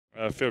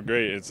I feel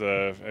great. It's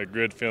a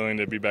good feeling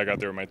to be back out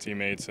there with my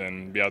teammates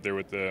and be out there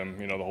with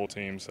the whole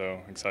team.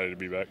 So excited to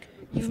be back.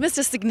 You've missed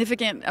a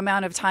significant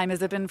amount of time.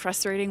 Has it been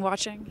frustrating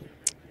watching?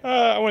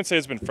 I wouldn't say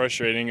it's been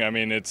frustrating. I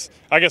mean, it's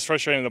I guess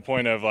frustrating to the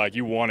point of like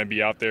you want to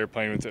be out there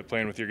playing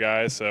with your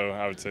guys. So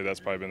I would say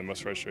that's probably been the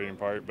most frustrating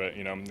part. But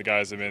the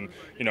guys have been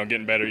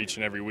getting better each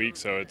and every week.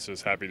 So it's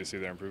just happy to see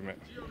their improvement.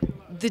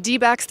 The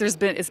D-backs,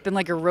 it's been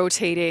like a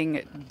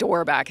rotating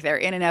door back there,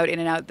 in and out, in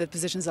and out. The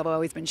positions have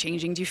always been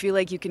changing. Do you feel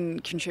like you can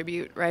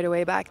contribute right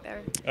away back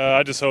there?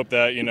 I just hope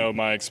that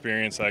my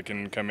experience, I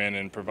can come in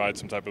and provide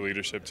some type of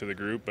leadership to the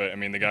group. But I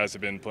mean, the guys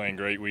have been playing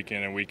great week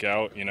in and week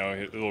out.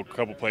 A little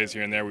couple plays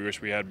here and there we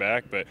wish we had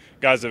back, but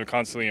guys have been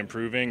constantly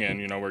improving, and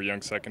we're a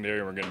young secondary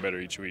and we're getting better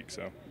each week.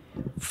 So.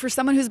 For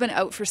someone who's been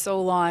out for so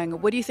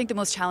long, what do you think the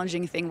most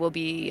challenging thing will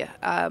be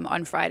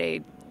on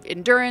Friday?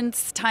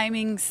 Endurance,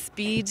 timing,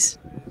 speed?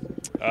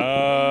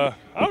 I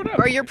don't know.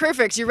 Or you're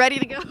perfect, you're ready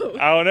to go?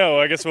 I don't know.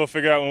 I guess we'll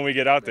figure out when we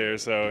get out there.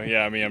 So,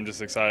 yeah, I mean, I'm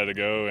just excited to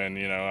go, and,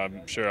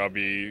 I'm sure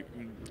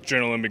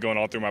adrenaline be going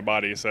all through my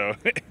body. So,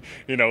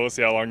 we'll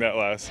see how long that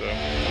lasts.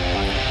 So.